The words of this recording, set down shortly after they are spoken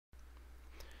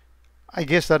I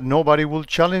guess that nobody will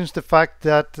challenge the fact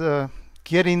that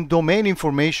getting domain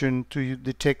information to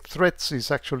detect threats is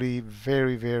actually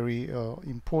very, very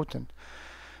important.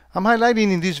 I'm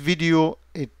highlighting in this video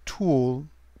a tool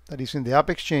that is in the App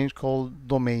Exchange called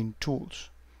DomainTools.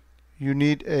 You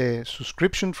need a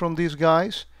subscription from these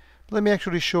guys. Let me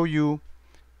actually show you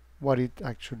what it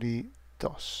actually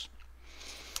does.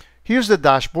 Here's the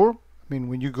dashboard. I mean,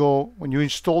 when you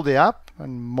install the app,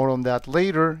 and more on that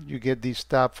later, you get this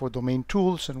tab for domain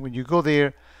tools, and when you go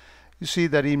there, you see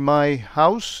that in my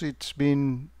house it's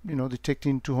been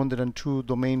detecting 202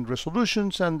 domain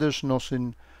resolutions, and there's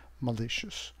nothing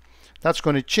malicious. That's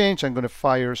going to change. I'm going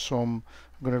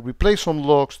to replace some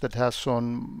logs that has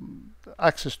some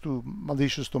access to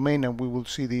malicious domain, and we will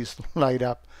see these light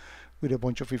up with a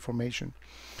bunch of information.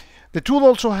 The tool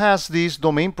also has this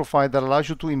domain profile that allows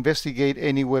you to investigate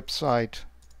any website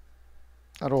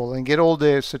at all and get all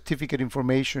the certificate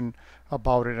information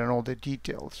about it and all the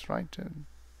details, right? And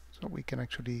so we can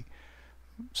actually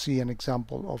see an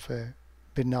example of a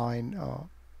benign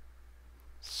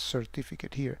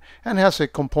certificate here, and has a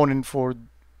component for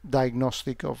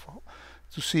diagnostic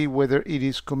to see whether it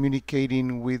is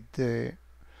communicating with the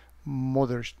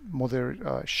mother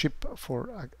ship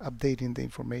for updating the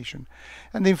information.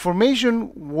 And the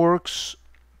information works.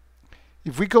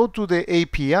 If we go to the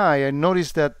API, I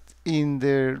notice that on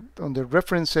the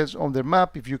references on the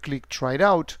map, if you click try it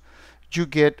out, you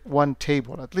get one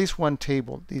table, at least one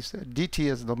table. This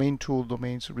DTS domain tool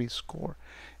domains risk score,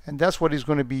 and that's what is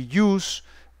going to be used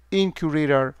in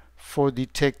QRadar for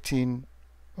detecting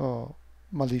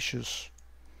malicious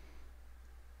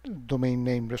domain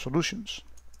name resolutions.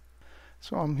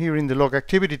 So I'm here in the log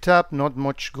activity tab, not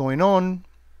much going on.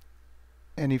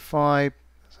 And if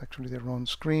that's actually the wrong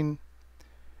screen.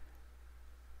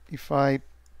 If I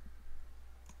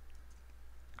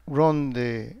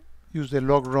use the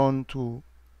log run to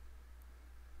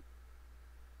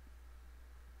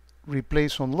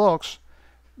replace some logs,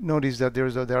 notice that there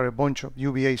are a bunch of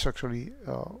UVAs actually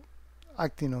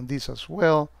acting on this as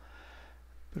well.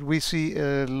 But we see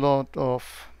a lot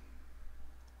of.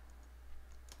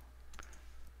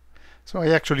 So I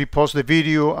actually paused the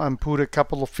video and put a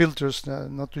couple of filters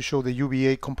not to show the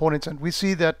UVA components, and we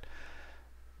see that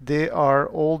there are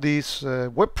all these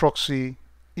web proxy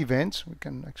events. We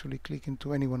can actually click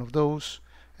into any one of those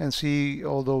and see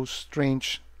all those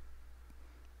strange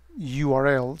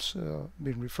URLs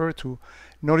being referred to.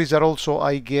 Notice that also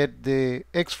I get the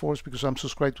X-Force because I'm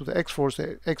subscribed to the X-Force.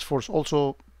 The X-Force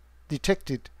also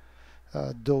detected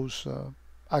those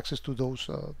access to those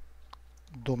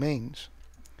domains.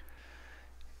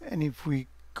 And if we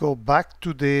go back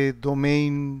to the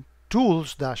domain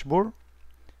tools dashboard,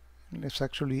 let's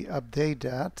actually update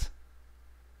that.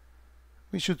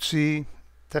 We should see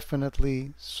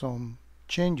definitely some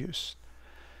changes.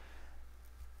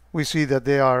 We see that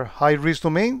they are high-risk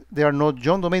domain. They are not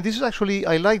junk domain. This is actually,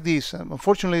 I like this.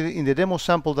 Unfortunately, in the demo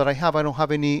sample that I have, I don't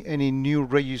have any new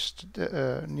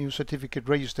new certificate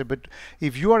registered. But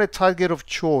if you are a target of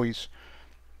choice,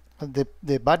 the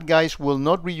bad guys will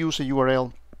not reuse a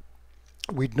URL,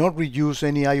 would not reuse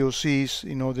any IOCs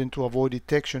in order to avoid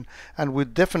detection, and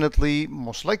would definitely,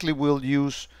 most likely, will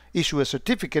issue a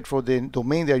certificate for the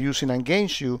domain they are using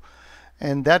against you,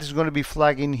 and that is going to be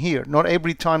flagging here. Not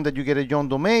every time that you get a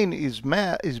junk domain is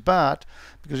bad,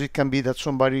 because it can be that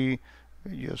somebody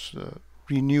just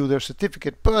renew their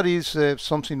certificate, but it's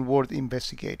something worth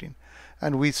investigating.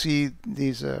 And we see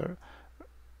these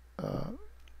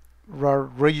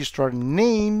registrar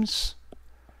names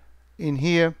in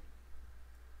here.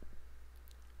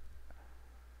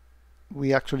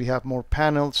 We actually have more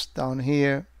panels down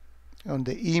here on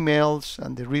the emails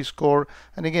and the risk score.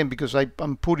 And again, because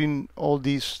I'm putting all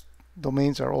these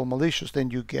domains are all malicious,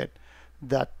 then you get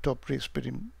that top risk. But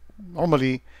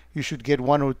normally you should get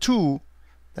one or two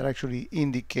that actually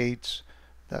indicates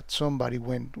that somebody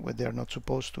went where they're not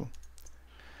supposed to.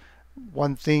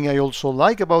 One thing I also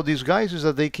like about these guys is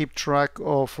that they keep track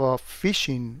of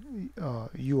phishing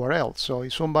URLs. So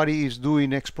if somebody is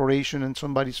doing exploration and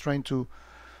somebody's trying to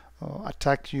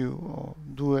attack you or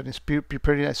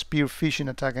preparing a spear phishing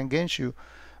attack against you,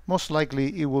 most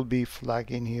likely it will be flagged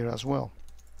in here as well.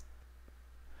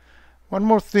 One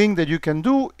more thing that you can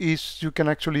do is you can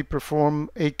actually perform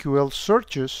AQL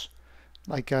searches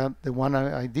like the one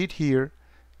I did here,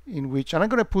 in which, and I'm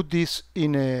going to put this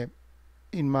in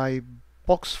my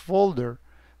box folder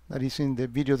that is in the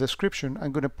video description.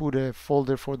 I'm going to put a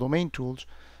folder for domain tools,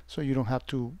 so you don't have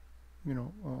to,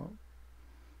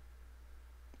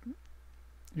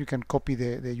 you can copy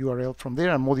the URL from there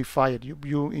and modify it.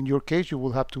 In your case, you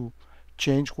will have to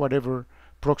change whatever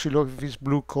proxy log, if it's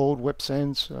BlueCoat,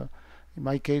 WebSense, In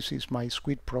my case, it's my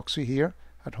Squid proxy here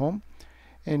at home.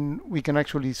 And we can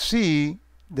actually see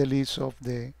the list of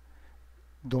the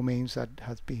domains that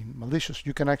has been malicious.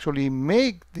 You can actually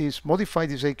modify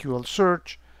this AQL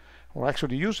search, or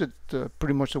actually use it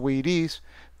pretty much the way it is,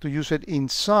 to use it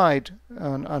inside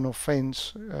an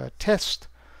offense test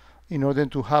in order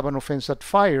to have an offense that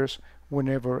fires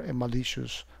whenever a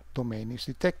malicious domain is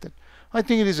detected. I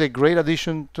think it is a great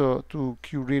addition to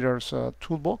QRadar's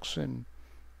toolbox, and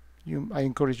I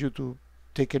encourage you to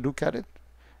take a look at it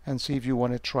and see if you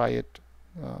want to try it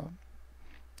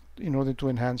in order to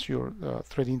enhance your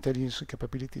threat intelligence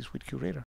capabilities with QRadar.